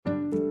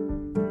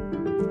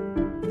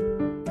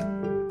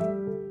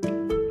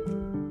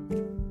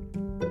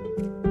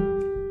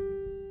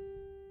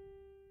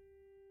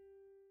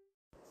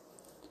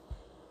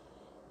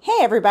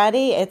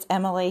everybody, it's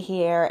Emily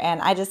here,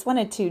 and I just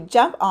wanted to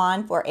jump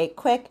on for a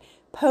quick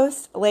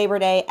post-Labor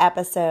Day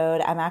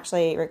episode. I'm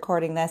actually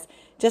recording this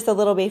just a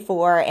little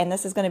before, and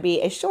this is going to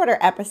be a shorter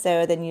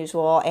episode than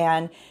usual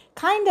and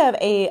kind of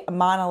a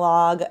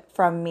monologue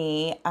from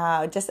me,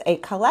 just a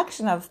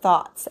collection of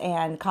thoughts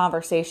and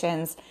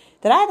conversations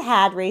that I've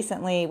had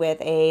recently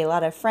with a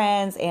lot of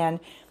friends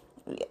and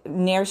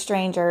near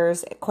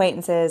strangers,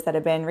 acquaintances that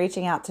have been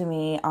reaching out to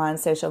me on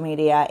social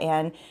media.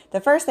 And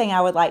the first thing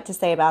I would like to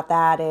say about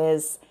that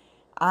is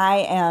I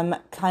am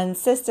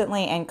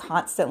consistently and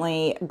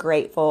constantly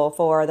grateful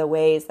for the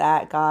ways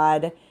that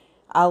God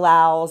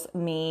allows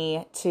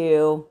me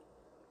to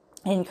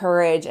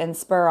encourage and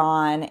spur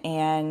on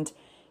and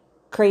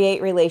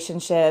create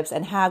relationships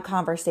and have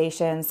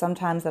conversations,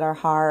 sometimes that are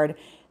hard,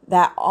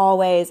 that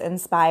always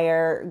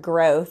inspire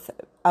growth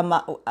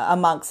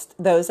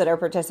amongst those that are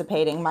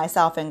participating,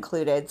 myself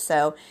included.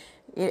 So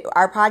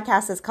our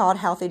podcast is called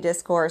Healthy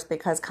Discourse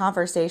because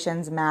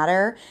conversations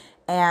matter.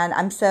 And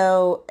I'm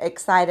so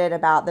excited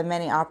about the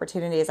many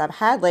opportunities I've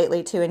had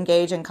lately to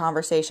engage in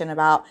conversation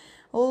about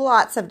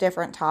lots of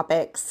different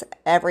topics,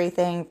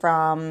 everything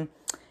from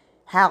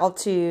how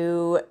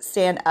to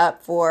stand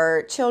up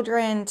for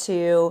children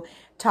to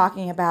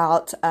talking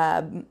about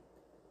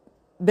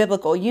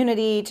biblical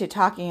unity, to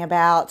talking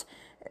about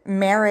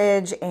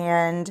marriage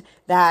and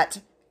that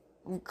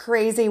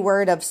crazy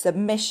word of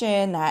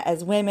submission that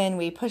as women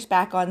we push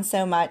back on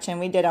so much. And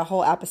we did a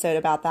whole episode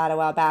about that a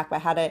while back,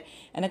 but had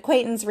an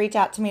acquaintance reach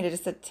out to me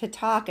to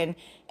talk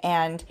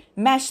and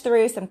mesh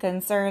through some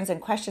concerns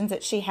and questions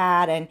that she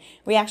had. And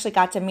we actually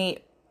got to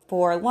meet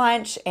for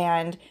lunch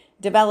and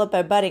develop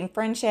a budding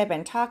friendship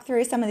and talk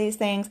through some of these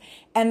things.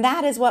 And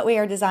that is what we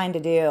are designed to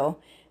do.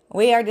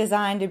 We are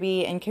designed to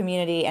be in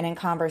community and in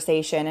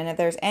conversation. And if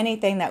there's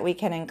anything that we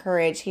can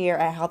encourage here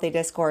at Healthy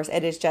Discourse,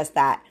 it is just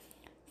that.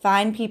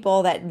 Find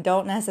people that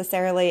don't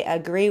necessarily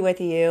agree with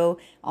you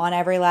on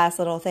every last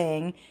little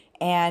thing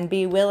and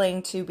be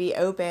willing to be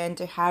open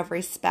to have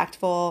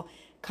respectful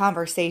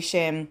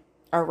conversation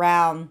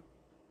around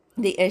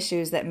the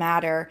issues that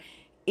matter,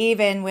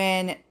 even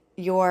when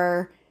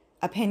your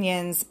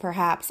opinions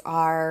perhaps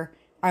are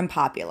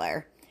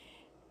unpopular.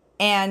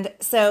 And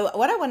so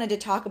what I wanted to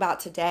talk about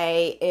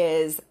today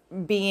is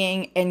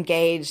being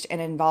engaged and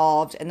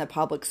involved in the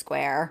public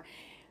square.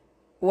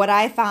 What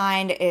I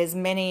find is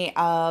many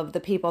of the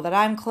people that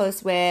I'm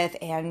close with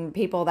and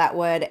people that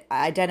would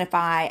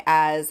identify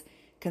as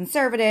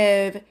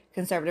conservative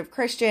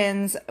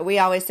Christians, we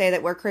always say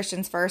that we're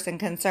Christians first and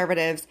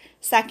conservatives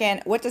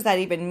second. What does that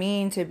even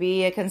mean to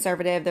be a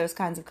conservative? Those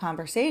kinds of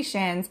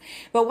conversations.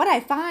 But what I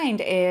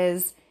find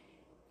is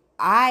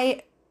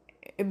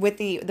with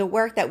the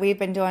work that we've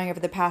been doing over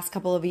the past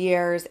couple of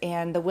years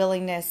and the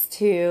willingness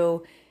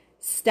to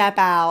step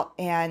out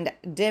and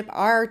dip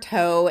our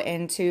toe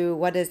into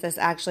what does this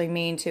actually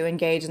mean to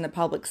engage in the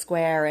public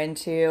square and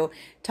to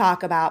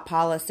talk about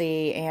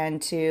policy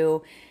and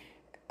to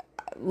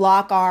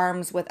lock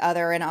arms with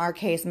other, in our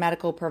case,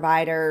 medical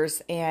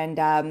providers and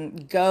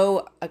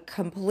go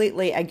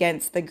completely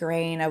against the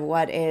grain of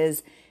what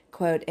is,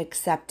 quote,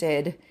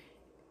 accepted.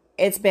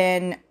 It's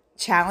been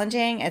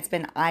challenging. It's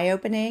been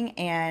eye-opening,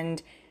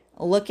 and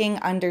looking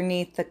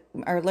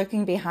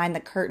behind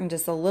the curtain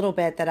just a little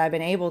bit that I've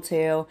been able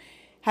to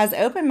has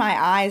opened my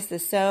eyes to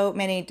so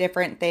many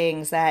different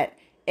things that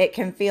it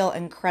can feel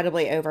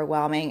incredibly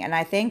overwhelming. And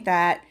I think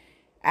that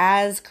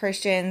as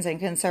Christians and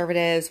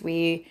conservatives,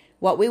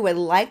 what we would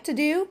like to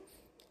do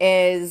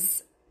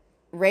is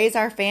raise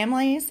our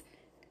families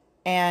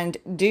and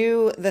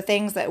do the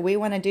things that we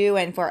want to do,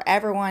 and for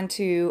everyone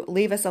to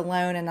leave us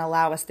alone and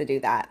allow us to do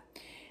that.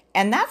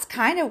 And that's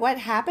kind of what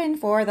happened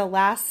for the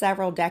last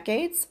several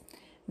decades.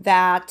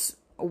 That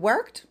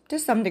worked to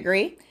some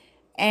degree.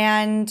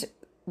 And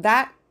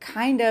that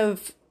kind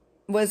of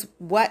was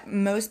what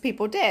most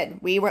people did.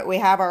 We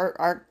have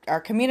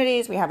our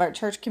communities, we have our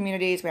church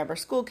communities, we have our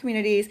school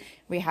communities,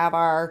 we have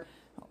our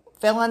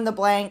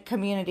fill-in-the-blank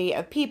community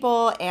of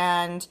people,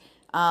 and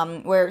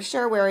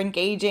we're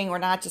engaging. We're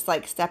not just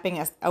like stepping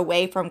us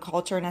away from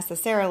culture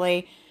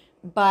necessarily,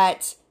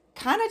 but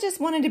kind of just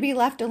wanted to be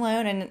left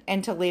alone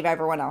and to leave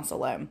everyone else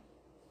alone.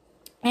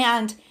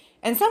 And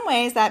in some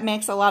ways, that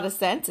makes a lot of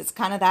sense. It's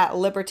kind of that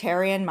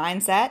libertarian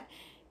mindset.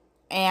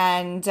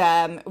 And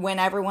when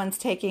everyone's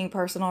taking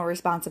personal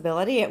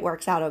responsibility, it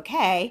works out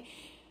okay.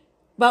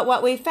 But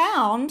what we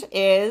found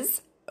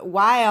is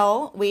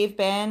while we've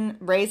been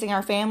raising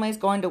our families,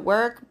 going to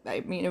work,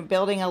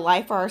 building a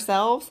life for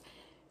ourselves,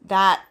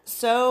 that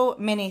so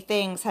many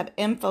things have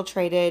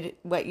infiltrated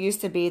what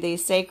used to be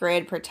these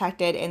sacred,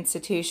 protected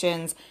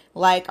institutions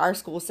like our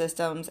school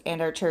systems and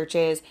our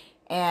churches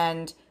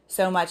and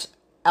so much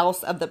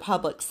else of the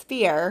public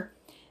sphere,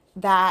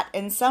 that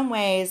in some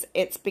ways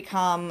it's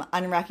become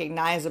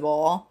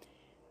unrecognizable.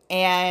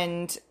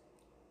 And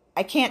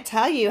I can't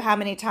tell you how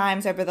many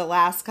times over the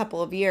last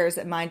couple of years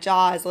that my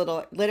jaw has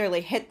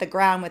literally hit the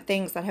ground with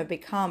things that have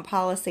become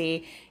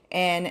policy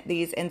in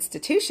these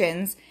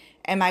institutions.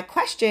 And my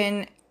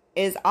question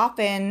is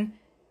often,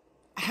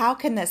 how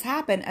can this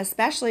happen?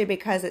 Especially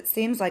because it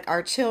seems like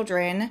our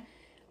children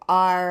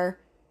are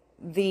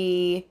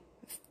the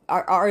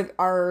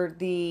are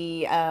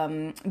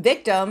the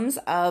victims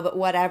of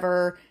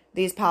whatever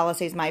these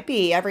policies might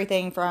be.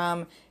 Everything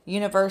from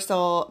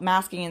universal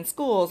masking in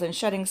schools and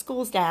shutting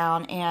schools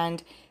down,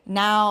 and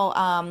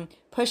now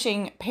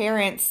pushing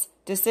parents'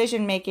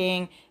 decision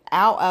making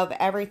out of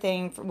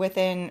everything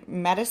within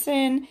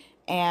medicine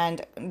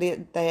and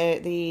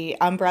the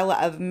umbrella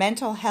of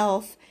mental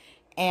health,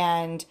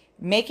 and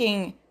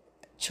making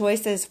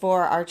choices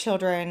for our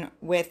children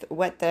with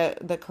what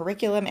the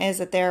curriculum is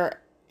that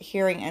they're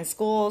hearing in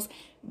schools.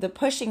 The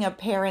pushing of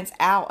parents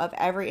out of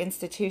every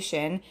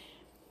institution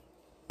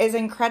is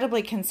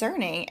incredibly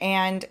concerning.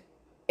 And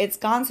it's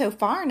gone so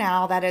far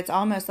now that it's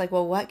almost like,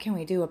 well, what can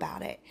we do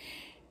about it?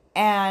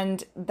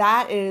 And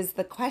that is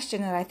the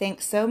question that I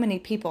think so many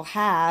people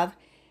have.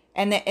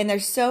 And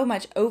there's so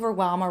much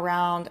overwhelm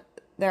around,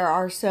 there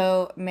are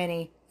so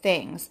many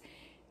things.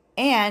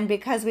 And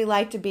because we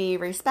like to be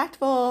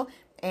respectful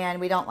and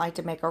we don't like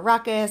to make a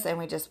ruckus and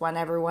we just want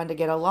everyone to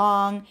get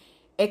along,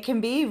 it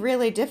can be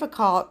really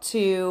difficult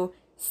to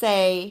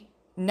say,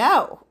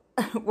 no,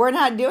 we're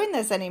not doing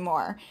this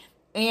anymore.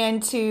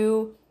 And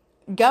to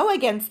go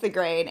against the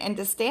grain and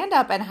to stand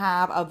up and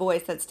have a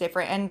voice that's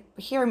different. And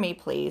hear me,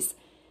 please.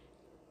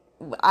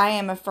 I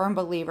am a firm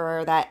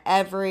believer that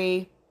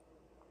every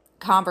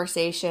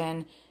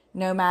conversation,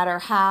 no matter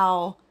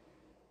how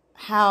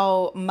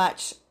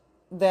much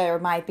there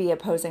might be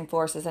opposing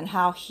forces and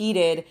how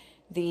heated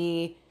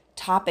the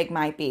topic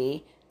might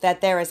be,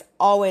 that there is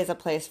always a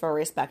place for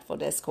respectful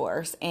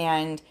discourse.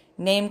 And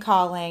name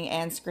calling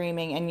and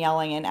screaming and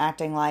yelling and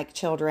acting like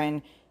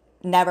children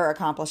never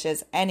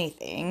accomplishes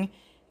anything.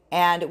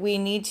 And we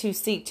need to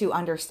seek to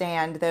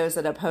understand those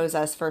that oppose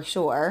us for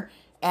sure,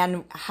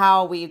 and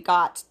how we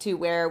got to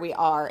where we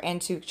are,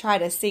 and to try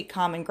to seek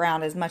common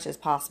ground as much as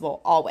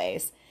possible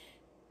always.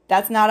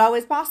 That's not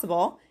always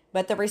possible,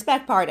 but the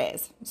respect part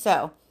is.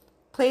 So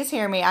please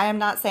hear me. I am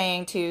not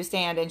saying to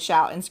stand and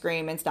shout and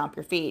scream and stomp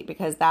your feet,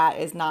 because that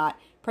is not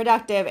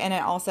productive, and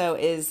it also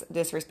is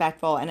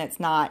disrespectful, and it's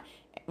not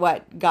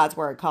what God's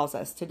word calls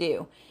us to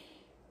do.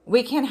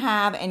 We can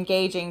have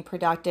engaging,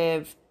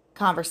 productive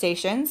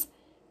conversations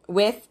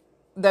with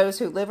those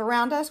who live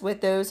around us,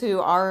 with those who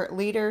are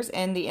leaders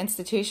in the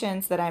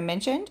institutions that I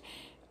mentioned,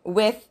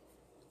 with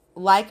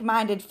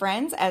like-minded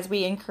friends, as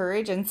we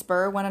encourage and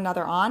spur one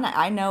another on.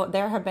 I know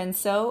there have been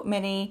so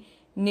many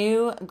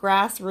new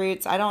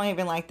grassroots, I don't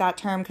even like that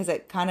term because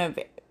it kind of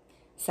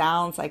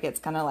sounds like it's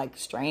kind of like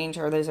strange,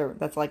 or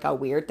that's like a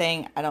weird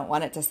thing. I don't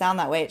want it to sound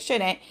that way. It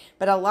shouldn't.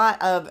 But a lot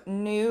of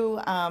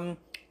new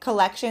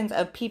collections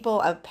of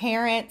people, of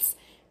parents,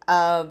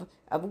 of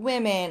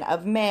women,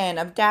 of men,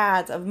 of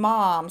dads, of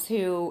moms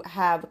who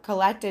have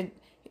collaborated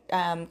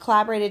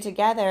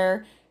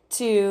together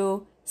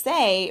to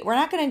say, we're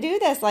not going to do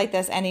this like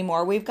this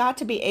anymore. We've got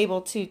to be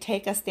able to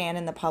take a stand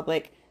in the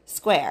public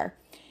square.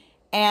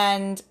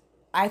 And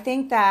I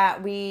think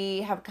that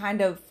we have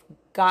kind of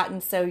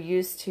gotten so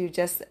used to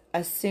just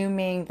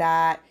assuming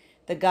that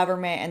the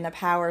government and the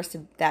powers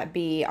that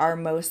be are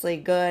mostly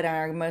good and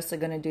are mostly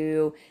going to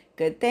do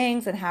good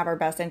things and have our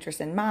best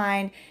interest in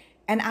mind.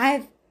 And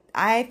I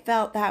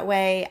felt that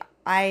way.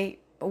 I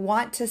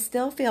want to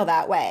still feel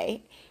that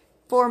way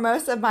for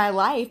most of my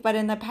life, but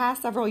in the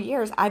past several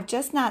years, I've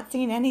just not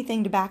seen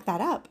anything to back that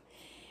up.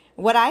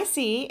 What I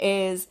see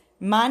is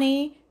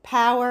money,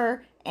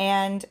 power,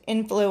 and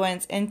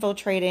influence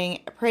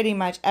infiltrating pretty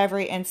much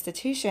every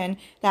institution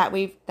that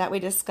we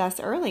discussed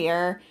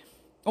earlier,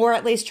 or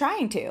at least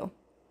trying to.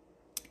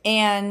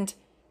 And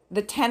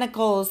the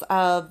tentacles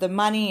of the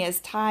money is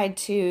tied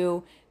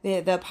to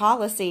the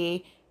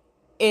policy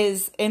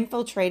is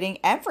infiltrating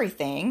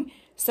everything,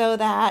 so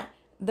that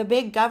the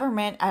big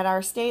government at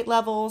our state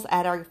levels,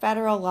 at our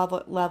federal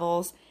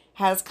levels,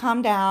 has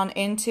come down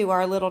into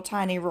our little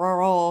tiny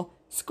rural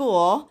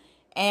school.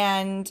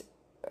 And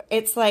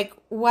it's like,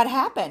 what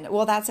happened?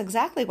 Well, that's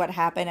exactly what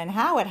happened. And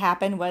how it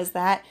happened was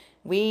that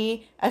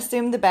we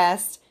assumed the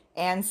best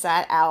and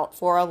sat out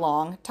for a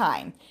long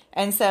time.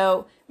 And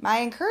so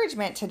my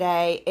encouragement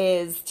today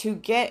is to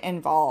get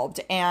involved.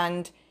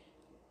 And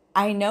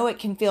I know it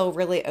can feel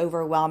really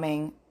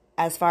overwhelming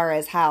as far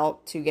as how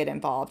to get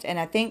involved. And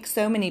I think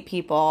so many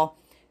people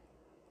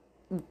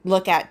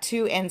look at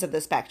two ends of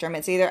the spectrum.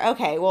 It's either,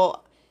 okay,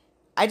 well,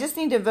 I just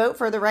need to vote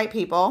for the right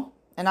people,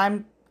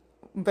 and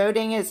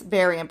voting is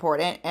very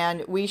important,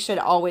 and we should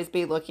always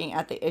be looking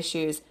at the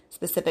issues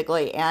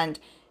specifically. And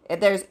if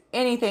there's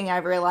anything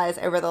I've realized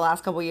over the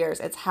last couple of years,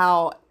 it's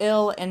how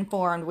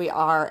ill-informed we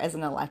are as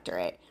an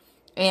electorate.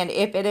 And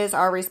if it is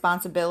our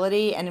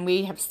responsibility, and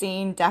we have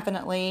seen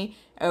definitely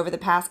over the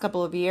past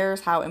couple of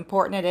years how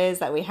important it is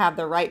that we have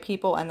the right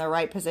people in the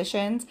right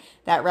positions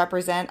that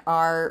represent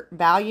our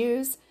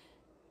values,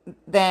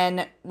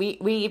 then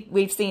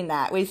we've seen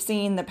that. We've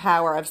seen the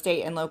power of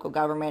state and local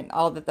government,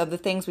 all of the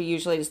things we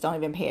usually just don't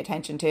even pay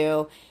attention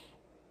to.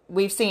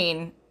 We've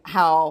seen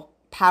how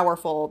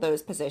powerful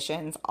those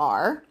positions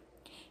are.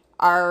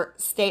 our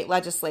state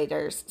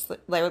legislators,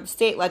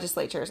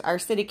 our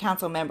city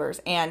council members,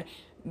 and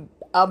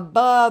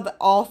above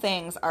all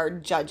things, our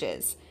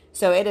judges.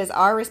 So it is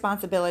our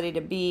responsibility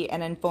to be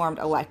an informed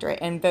electorate,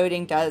 and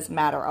voting does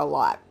matter a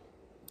lot.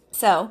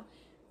 So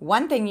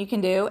one thing you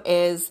can do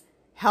is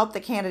help the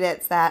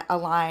candidates that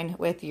align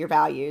with your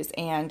values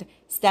and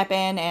step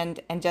in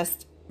and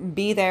just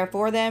be there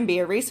for them, be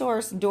a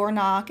resource, door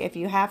knock if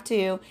you have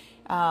to,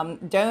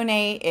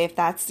 donate if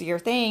that's your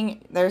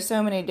thing. There's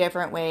so many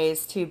different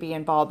ways to be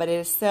involved, but it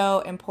is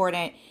so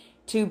important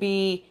to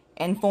be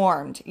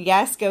informed.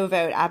 Yes, go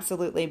vote,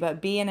 absolutely,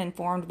 but be an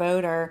informed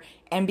voter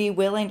and be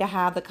willing to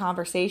have the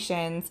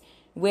conversations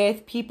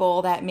with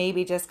people that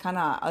maybe just kind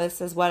of, oh, this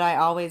is what I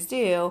always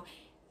do,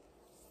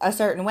 a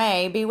certain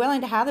way. Be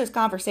willing to have those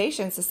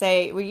conversations to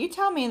say, well, you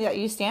tell me that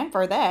you stand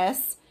for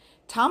this.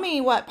 Tell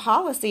me what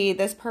policy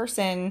this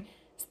person,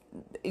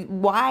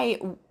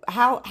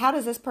 how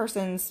does this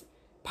person's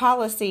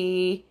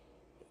policy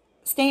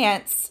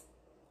stance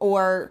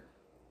or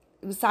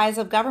size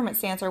of government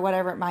stance or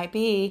whatever it might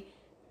be,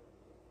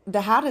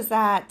 how does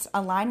that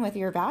align with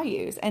your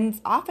values? And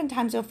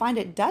oftentimes you'll find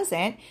it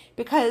doesn't,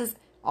 because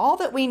all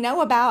that we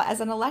know about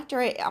as an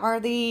electorate are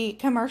the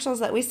commercials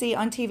that we see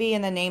on TV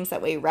and the names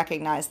that we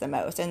recognize the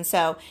most. And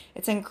so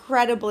it's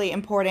incredibly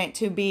important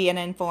to be an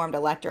informed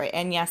electorate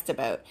and yes, to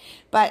vote.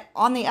 But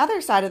on the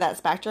other side of that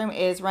spectrum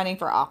is running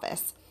for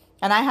office.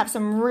 And I have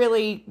some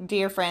really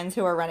dear friends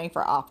who are running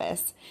for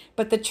office.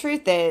 But the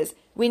truth is,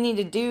 we need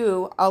to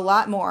do a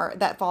lot more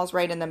that falls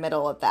right in the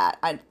middle of that.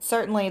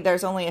 Certainly,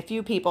 there's only a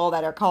few people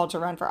that are called to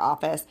run for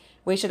office.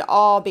 We should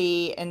all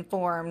be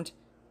informed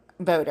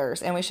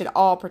voters, and we should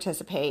all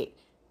participate.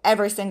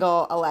 Every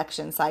single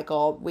election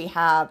cycle, we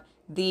have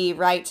the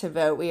right to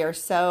vote. We are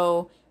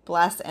so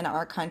blessed in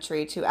our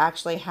country to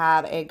actually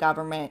have a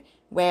government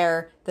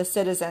where the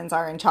citizens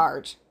are in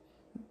charge.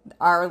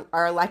 Our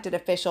elected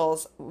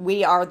officials,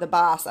 we are the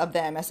boss of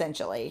them,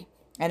 essentially,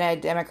 in a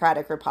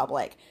democratic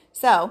republic.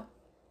 So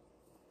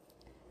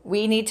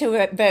we need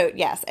to vote,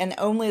 yes, and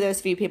only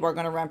those few people are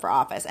going to run for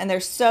office. And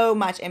there's so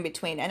much in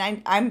between.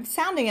 And I'm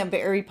sounding a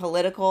very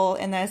political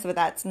in this, but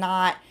that's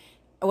not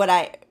what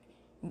I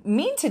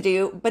mean to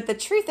do. But the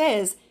truth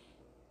is,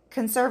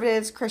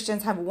 conservatives,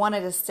 Christians have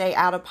wanted to stay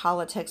out of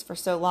politics for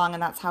so long,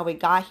 and that's how we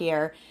got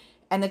here.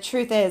 And the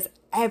truth is,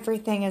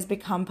 everything has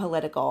become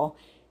political.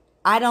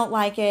 I don't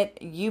like it.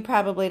 You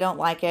probably don't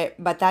like it,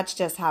 but that's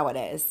just how it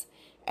is.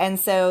 And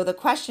so the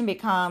question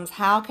becomes,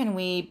 how can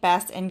we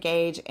best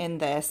engage in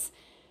this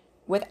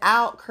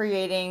without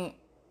creating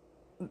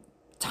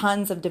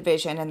tons of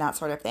division and that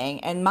sort of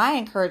thing? And my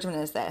encouragement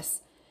is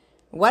this: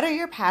 what are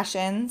your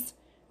passions?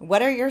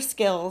 What are your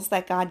skills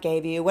that God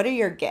gave you? What are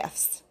your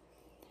gifts?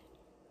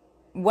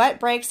 What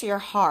breaks your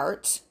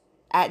heart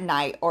at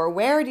night? Or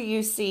where do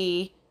you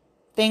see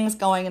things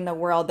going in the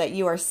world that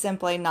you are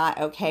simply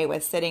not okay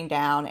with sitting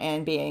down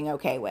and being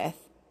okay with?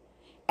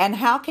 And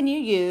how can you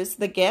use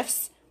the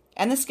gifts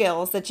and the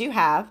skills that you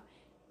have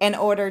in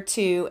order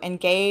to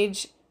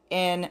engage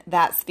in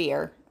that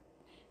sphere?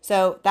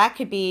 So that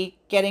could be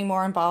getting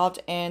more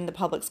involved in the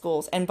public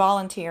schools and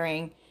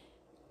volunteering,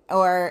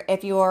 or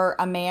if you're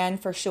a man,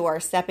 for sure,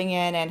 stepping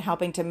in and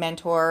helping to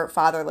mentor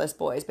fatherless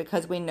boys,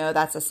 because we know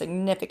that's a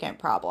significant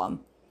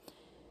problem.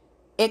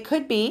 It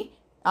could be,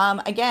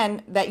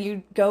 again, that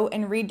you go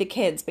and read to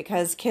kids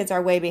because kids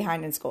are way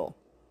behind in school.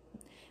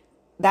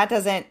 That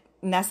doesn't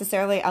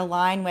necessarily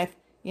align with,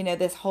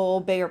 this whole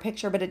bigger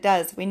picture, but it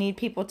does. We need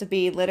people to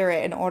be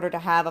literate in order to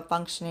have a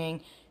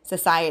functioning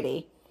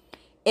society.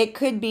 It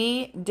could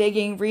be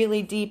digging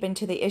really deep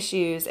into the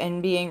issues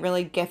and being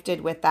really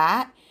gifted with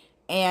that,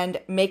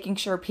 and making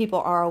sure people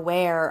are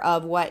aware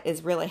of what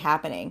is really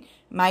happening.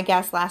 My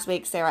guest last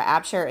week, Sarah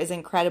Absher, is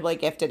incredibly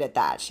gifted at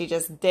that. She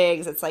just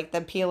digs. It's like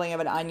the peeling of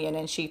an onion,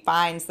 and she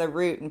finds the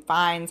root and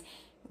finds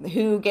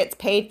who gets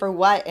paid for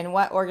what and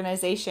what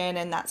organization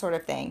and that sort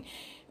of thing.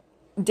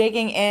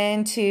 Digging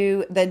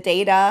into the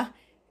data,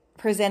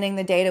 presenting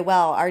the data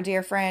well. Our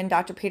dear friend,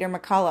 Dr. Peter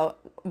McCullough,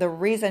 the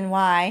reason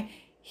why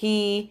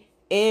he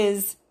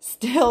is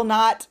still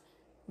not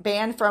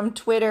banned from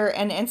Twitter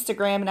and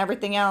Instagram and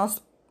everything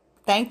else,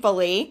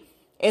 thankfully,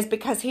 is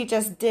because he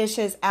just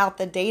dishes out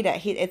the data.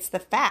 It's the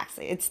facts.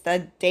 It's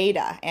the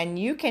data. And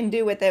you can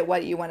do with it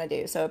what you want to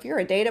do. So if you're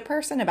a data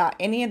person about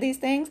any of these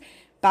things,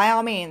 by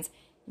all means,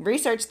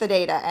 research the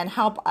data and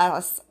help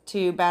us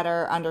to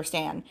better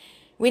understand.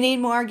 We need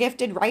more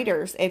gifted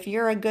writers. If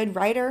you're a good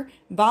writer,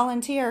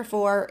 volunteer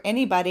for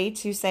anybody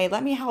to say,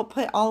 let me help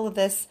put all of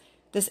this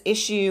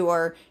issue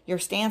or your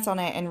stance on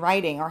it in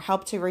writing, or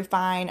help to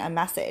refine a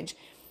message.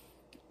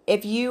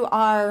 If you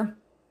are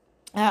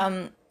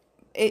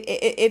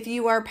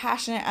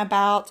passionate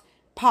about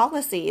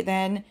policy,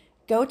 then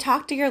go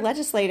talk to your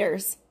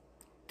legislators.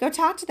 Go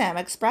talk to them.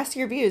 Express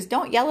your views.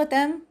 Don't yell at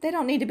them. They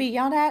don't need to be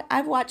yelled at.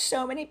 I've watched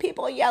so many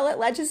people yell at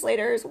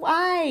legislators.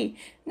 Why?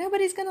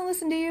 Nobody's going to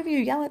listen to you if you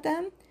yell at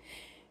them.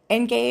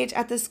 Engage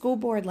at the school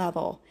board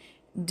level.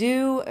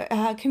 Do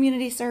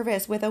community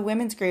service with a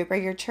women's group or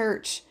your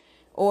church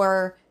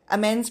or a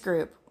men's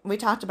group. We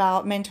talked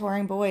about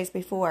mentoring boys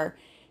before.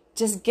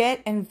 just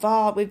get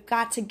involved. We've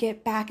got to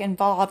get back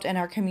involved in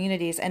our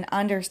communities and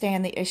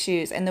understand the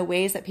issues and the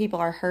ways that people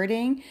are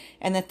hurting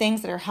and the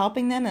things that are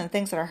helping them and the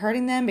things that are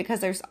hurting them, because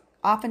there's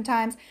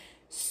oftentimes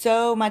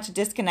so much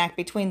disconnect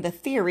between the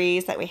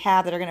theories that we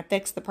have that are going to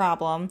fix the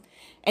problem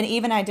and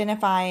even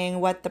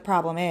identifying what the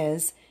problem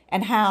is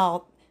and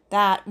how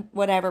that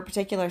whatever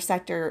particular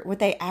sector, what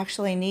they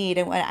actually need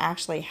and what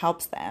actually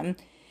helps them.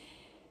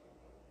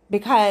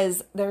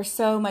 Because there's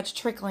so much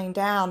trickling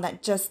down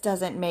that just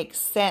doesn't make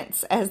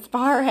sense as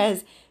far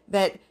as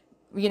that,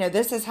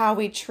 this is how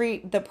we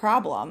treat the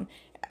problem.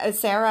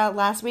 Sarah,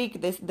 last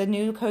week, the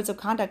new codes of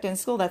conduct in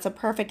school, that's a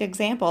perfect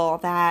example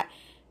that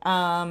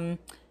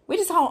we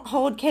just don't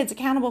hold kids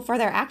accountable for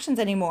their actions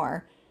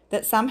anymore.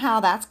 That somehow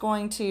that's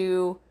going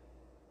to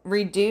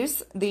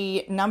reduce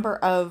the number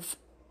of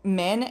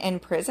men in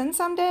prison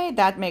someday.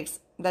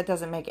 That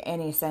doesn't make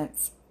any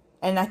sense.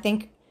 And I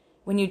think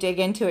when you dig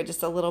into it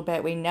just a little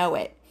bit, we know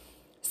it.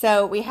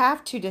 So we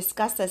have to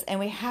discuss this, and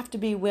we have to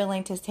be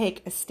willing to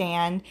take a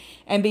stand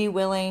and be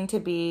willing to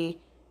be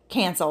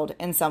canceled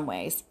in some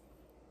ways.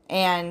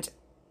 And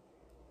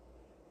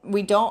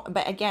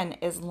but again,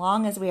 as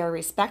long as we are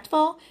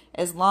respectful,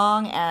 as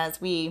long as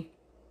we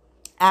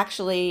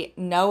actually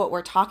know what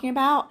we're talking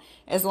about,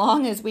 as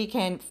long as we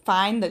can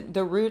find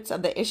the roots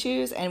of the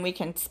issues and we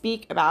can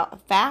speak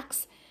about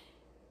facts,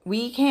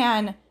 we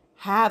can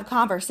have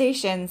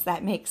conversations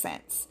that make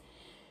sense.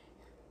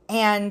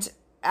 And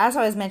as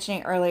I was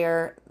mentioning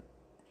earlier,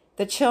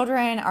 the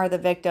children are the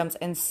victims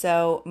in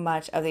so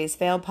much of these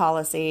failed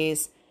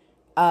policies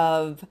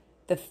of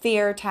the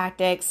fear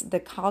tactics, the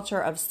culture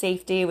of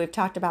safety. We've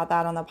talked about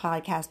that on the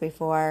podcast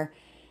before.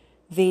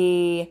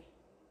 The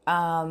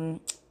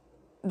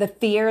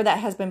fear that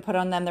has been put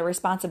on them, the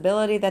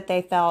responsibility that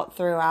they felt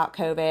throughout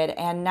COVID,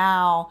 and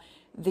now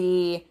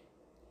the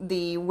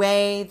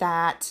way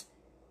that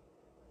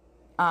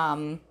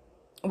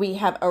we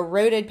have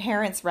eroded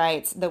parents'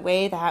 rights, the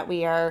way that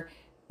we are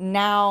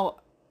now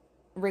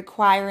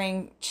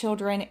requiring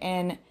children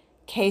in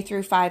K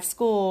through 5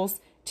 schools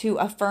to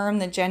affirm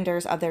the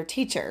genders of their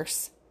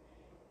teachers.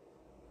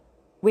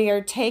 We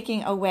are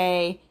taking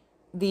away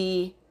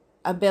the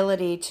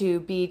ability to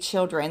be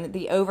children,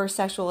 the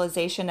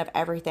over-sexualization of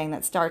everything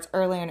that starts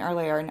earlier and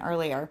earlier and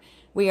earlier.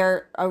 We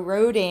are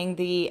eroding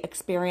the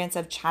experience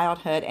of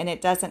childhood, and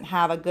it doesn't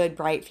have a good,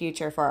 bright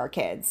future for our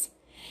kids.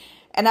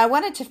 And I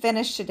wanted to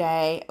finish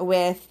today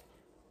with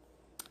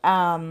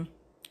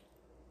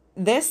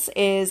this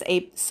is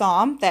a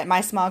psalm that my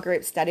small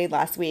group studied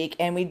last week,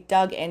 and we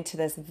dug into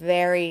this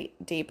very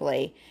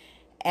deeply.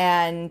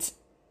 And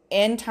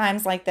in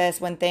times like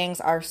this, when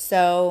things are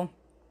so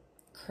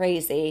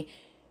crazy,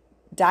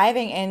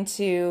 diving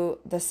into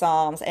the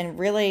Psalms and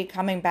really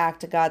coming back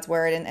to God's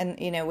word.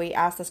 And we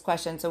ask this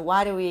question, so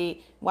why do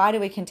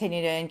we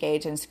continue to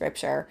engage in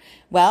Scripture?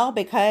 Well,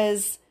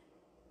 because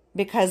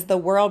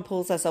the world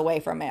pulls us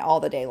away from it all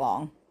the day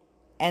long.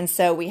 And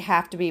so we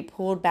have to be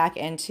pulled back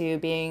into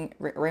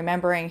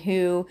remembering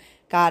who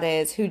God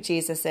is, who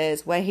Jesus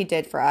is, what he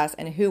did for us,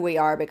 and who we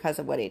are because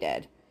of what he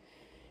did.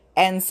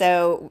 And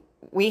so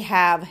we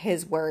have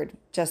his word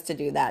just to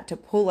do that, to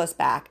pull us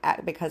back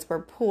because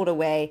we're pulled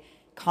away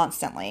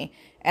constantly.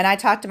 And I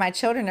talk to my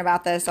children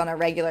about this on a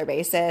regular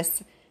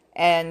basis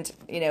and,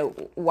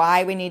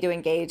 why we need to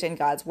engage in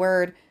God's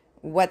word,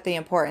 what the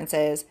importance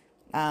is,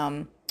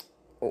 how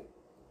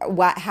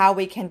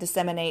we can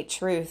disseminate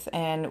truth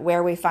and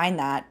where we find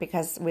that,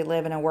 because we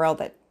live in a world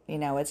that,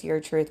 it's your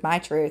truth, my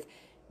truth,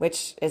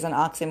 which is an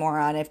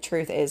oxymoron if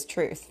truth is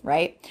truth,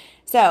 right?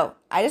 So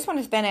I just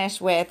want to finish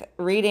with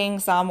reading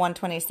Psalm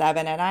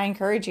 127, and I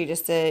encourage you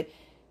just to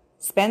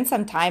spend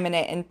some time in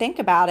it and think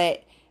about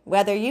it.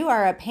 Whether you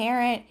are a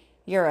parent,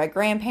 you're a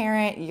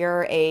grandparent,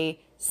 you're a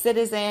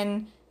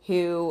citizen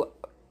who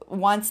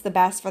wants the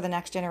best for the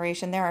next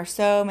generation, there are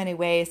so many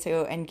ways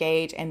to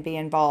engage and be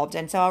involved.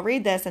 And so I'll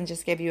read this and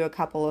just give you a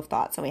couple of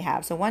thoughts that we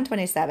have. So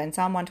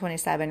Psalm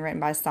 127, written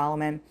by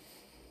Solomon.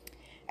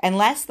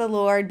 Unless the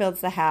Lord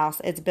builds the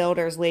house, its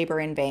builders labor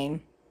in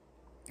vain.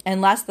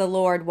 Unless the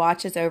Lord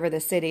watches over the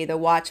city, the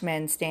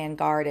watchmen stand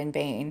guard in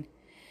vain.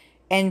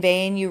 In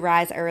vain you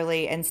rise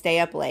early and stay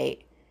up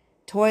late,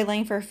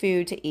 toiling for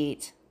food to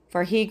eat,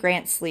 for he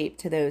grants sleep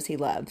to those he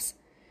loves.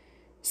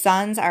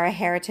 Sons are a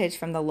heritage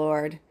from the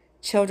Lord,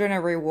 children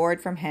a reward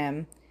from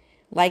him.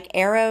 Like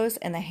arrows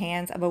in the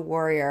hands of a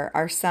warrior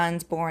are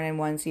sons born in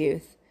one's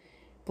youth.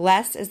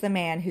 Blessed is the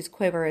man whose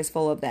quiver is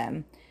full of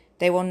them.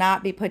 They will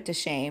not be put to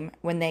shame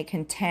when they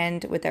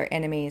contend with their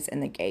enemies in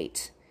the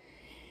gate.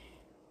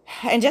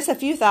 And just a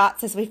few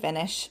thoughts as we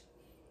finish.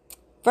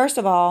 First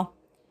of all,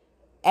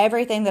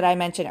 everything that I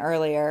mentioned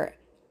earlier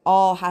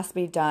all has to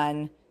be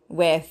done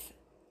with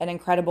an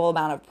incredible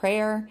amount of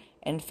prayer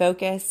and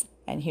focus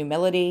and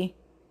humility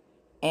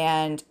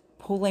and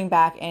pulling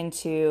back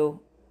into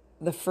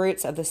the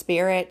fruits of the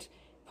Spirit,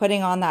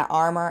 putting on that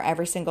armor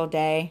every single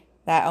day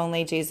that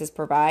only Jesus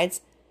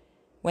provides.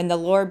 When the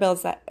Lord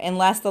builds that,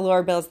 unless the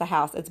Lord builds the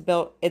house,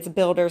 its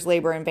builders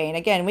labor in vain.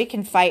 Again, we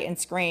can fight and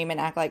scream and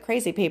act like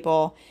crazy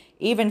people,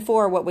 even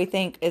for what we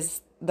think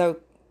is the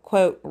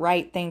quote,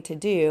 right thing to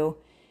do,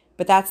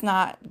 but that's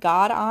not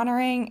God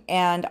honoring,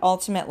 and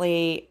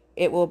ultimately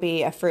it will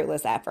be a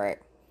fruitless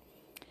effort.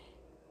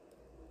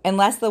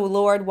 Unless the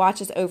Lord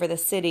watches over the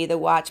city, the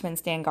watchmen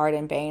stand guard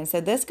in vain. So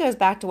this goes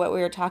back to what we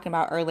were talking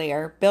about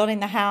earlier.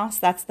 Building the house,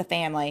 that's the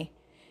family.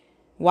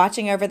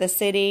 Watching over the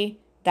city,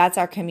 that's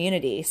our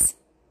communities.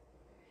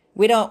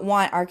 We don't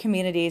want our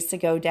communities to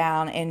go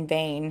down in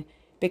vain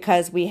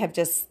because we have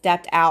just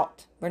stepped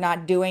out. We're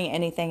not doing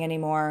anything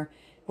anymore.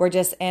 We're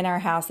just in our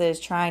houses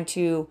trying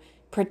to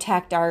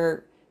protect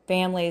our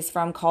families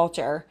from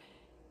culture.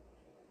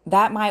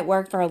 That might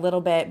work for a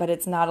little bit, but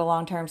it's not a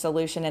long-term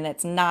solution, and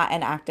it's not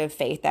an act of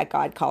faith that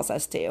God calls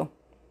us to.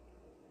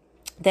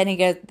 Then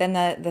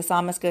the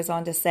psalmist goes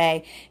on to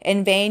say,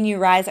 in vain you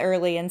rise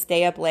early and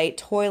stay up late,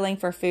 toiling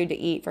for food to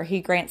eat, for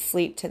he grants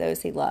sleep to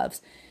those he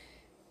loves.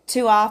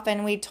 Too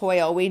often we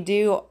toil. We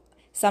do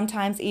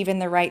sometimes even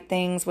the right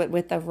things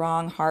with the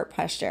wrong heart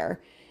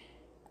posture.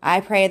 I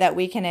pray that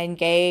we can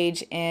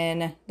engage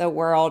in the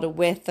world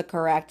with the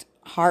correct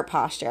heart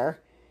posture,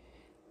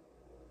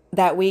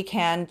 that we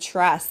can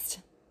trust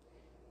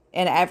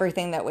in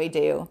everything that we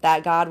do,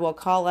 that God will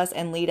call us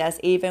and lead us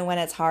even when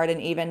it's hard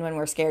and even when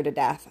we're scared to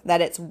death,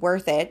 that it's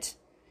worth it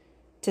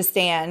to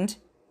stand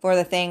for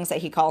the things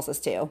that he calls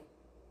us to.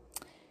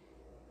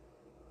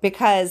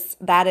 Because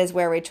that is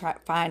where we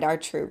find our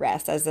true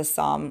rest, as this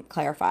psalm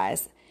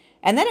clarifies.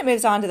 And then it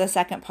moves on to the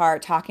second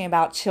part, talking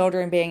about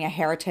children being a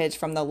heritage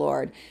from the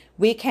Lord.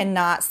 We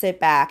cannot sit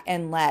back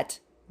and let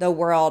the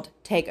world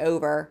take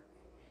over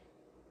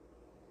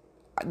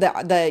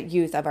the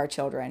youth of our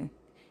children.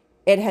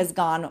 It has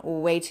gone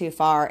way too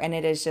far, and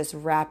it is just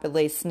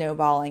rapidly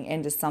snowballing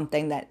into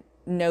something that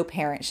no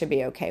parent should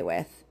be okay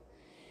with.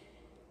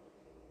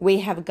 We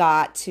have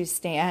got to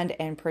stand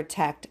and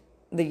protect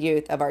the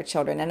youth of our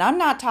children. And I'm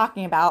not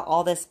talking about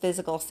all this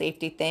physical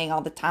safety thing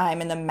all the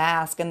time and the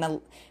mask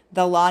and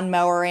the lawn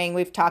mowing.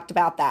 We've talked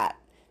about that.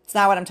 It's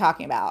not what I'm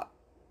talking about.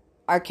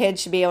 Our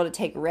kids should be able to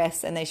take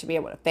risks, and they should be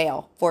able to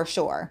fail for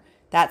sure.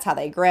 That's how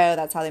they grow.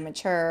 That's how they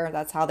mature.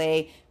 That's how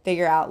they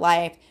figure out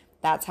life.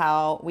 That's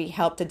how we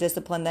help to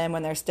discipline them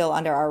when they're still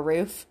under our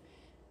roof,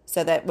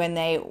 so that when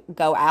they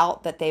go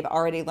out, that they've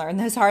already learned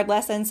those hard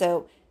lessons.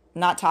 So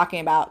I'm not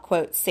talking about,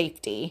 quote,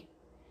 safety,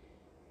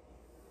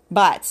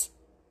 but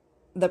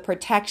the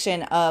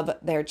protection of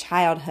their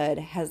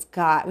childhood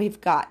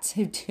we've got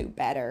to do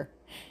better.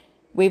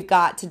 We've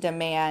got to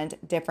demand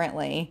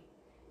differently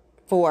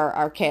for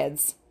our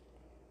kids.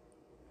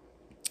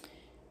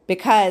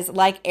 Because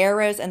like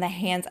arrows in the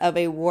hands of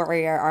a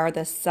warrior are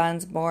the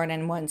sons born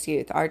in one's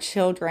youth. Our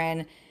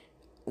children,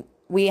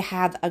 we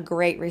have a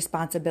great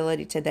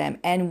responsibility to them,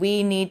 and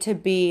we need to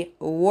be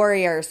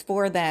warriors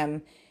for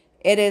them.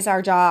 It is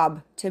our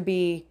job to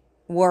be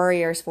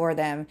warriors for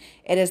them.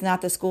 It is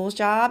not the school's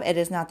job. It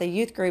is not the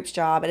youth group's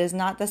job. It is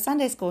not the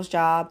Sunday school's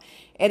job.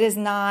 It is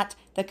not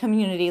the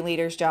community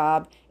leader's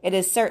job. It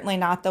is certainly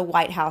not the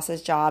White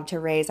House's job to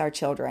raise our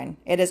children.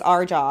 It is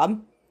our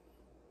job.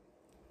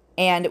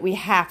 And we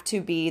have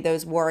to be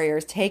those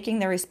warriors, taking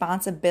the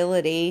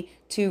responsibility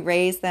to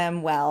raise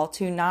them well,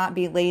 to not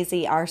be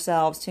lazy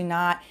ourselves, to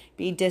not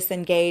be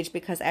disengaged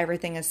because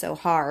everything is so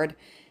hard,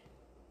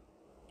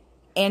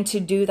 and to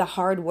do the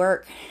hard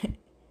work.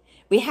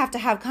 We have to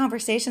have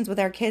conversations with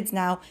our kids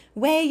now,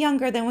 way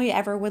younger than we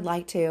ever would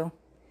like to.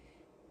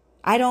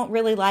 I don't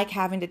really like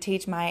having to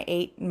teach my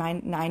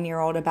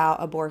 9-year-old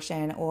about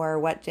abortion or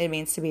what it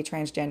means to be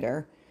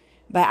transgender.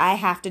 But I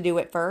have to do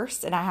it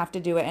first, and I have to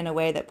do it in a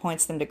way that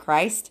points them to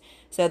Christ,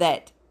 so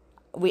that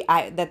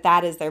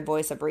that is their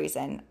voice of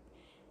reason.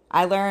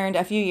 I learned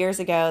a few years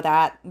ago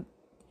that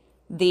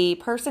the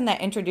person that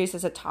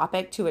introduces a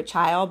topic to a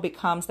child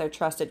becomes their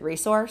trusted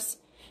resource.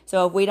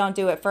 So if we don't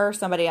do it first,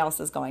 somebody else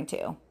is going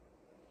to.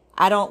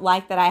 I don't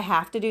like that I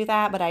have to do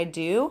that, but I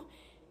do.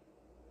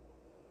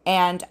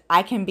 And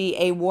I can be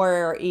a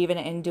warrior even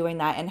in doing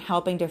that and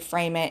helping to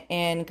frame it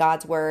in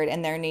God's word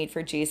and their need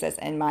for Jesus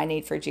and my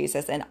need for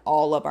Jesus and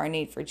all of our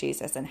need for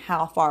Jesus and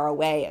how far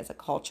away as a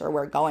culture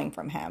we're going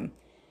from him.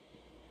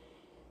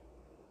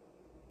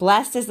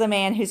 Blessed is the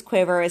man whose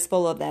quiver is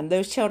full of them.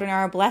 Those children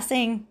are a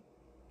blessing.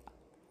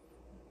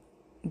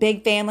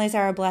 Big families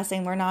are a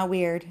blessing. We're not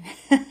weird.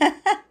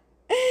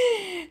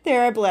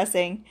 They're a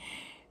blessing.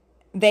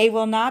 They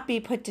will not be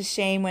put to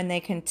shame when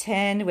they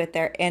contend with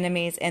their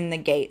enemies in the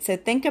gate. So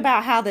think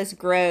about how this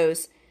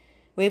grows.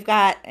 We've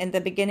got, in the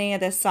beginning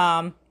of this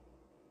psalm,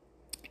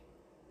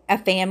 a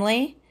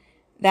family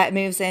that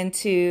moves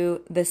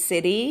into the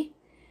city,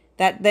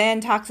 that then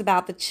talks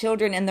about the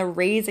children and the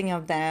raising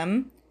of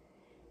them,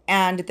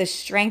 and the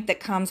strength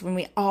that comes when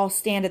we all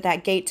stand at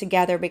that gate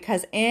together.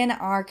 Because in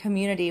our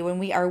community, when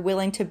we are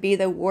willing to be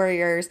the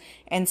warriors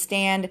and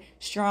stand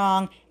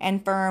strong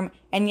and firm,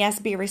 and yes,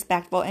 be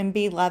respectful and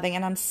be loving.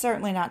 And I'm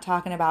certainly not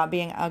talking about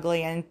being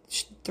ugly and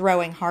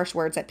throwing harsh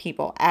words at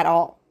people at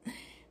all.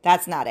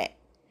 That's not it.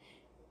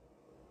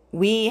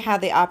 We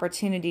have the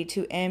opportunity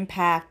to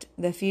impact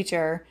the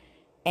future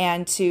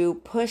and to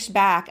push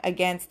back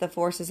against the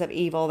forces of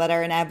evil that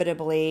are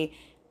inevitably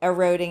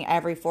eroding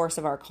every force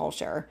of our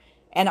culture.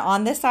 And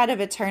on this side of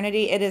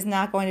eternity, it is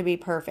not going to be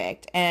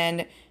perfect.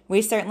 And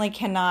we certainly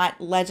cannot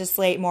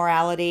legislate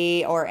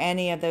morality or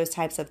any of those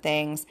types of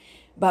things.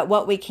 But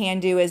what we can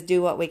do is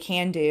do what we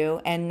can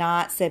do and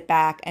not sit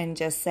back and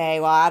just say,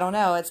 well, I don't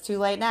know, it's too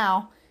late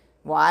now.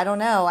 Well, I don't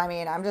know. I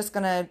mean, I'm just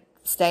going to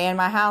stay in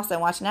my house and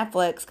watch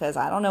Netflix because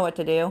I don't know what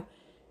to do.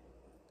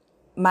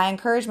 My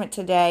encouragement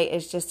today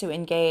is just to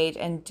engage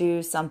and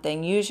do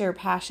something. Use your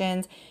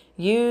passions,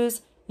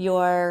 use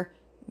your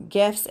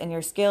gifts and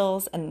your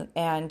skills and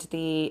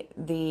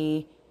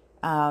the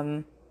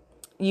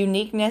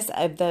uniqueness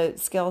of the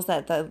skills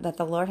that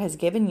the Lord has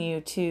given you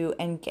to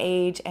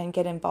engage and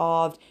get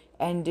involved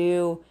and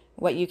do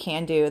what you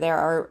can do. There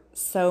are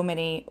so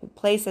many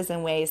places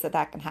and ways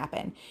that can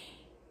happen.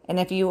 And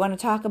if you want to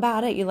talk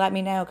about it, you let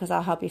me know because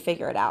I'll help you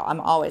figure it out.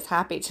 I'm always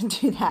happy to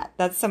do that.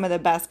 That's some of the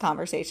best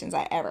conversations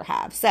I ever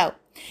have. So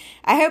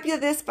I hope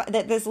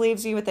that this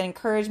leaves you with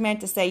encouragement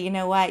to say, you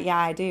know what? Yeah,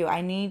 I do.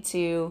 I need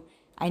to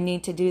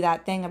do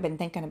that thing I've been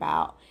thinking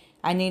about.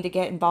 I need to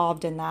get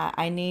involved in that.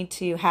 I need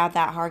to have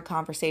that hard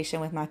conversation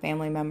with my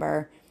family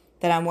member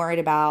that I'm worried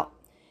about.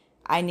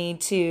 I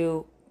need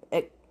to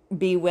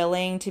be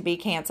willing to be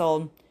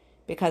canceled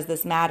because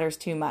this matters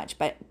too much,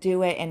 but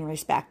do it in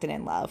respect and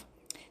in love.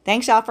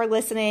 Thanks, y'all, for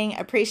listening.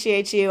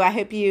 Appreciate you. I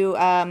hope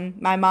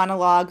my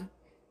monologue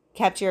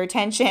kept your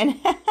attention.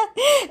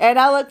 And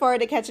I look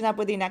forward to catching up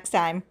with you next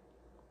time.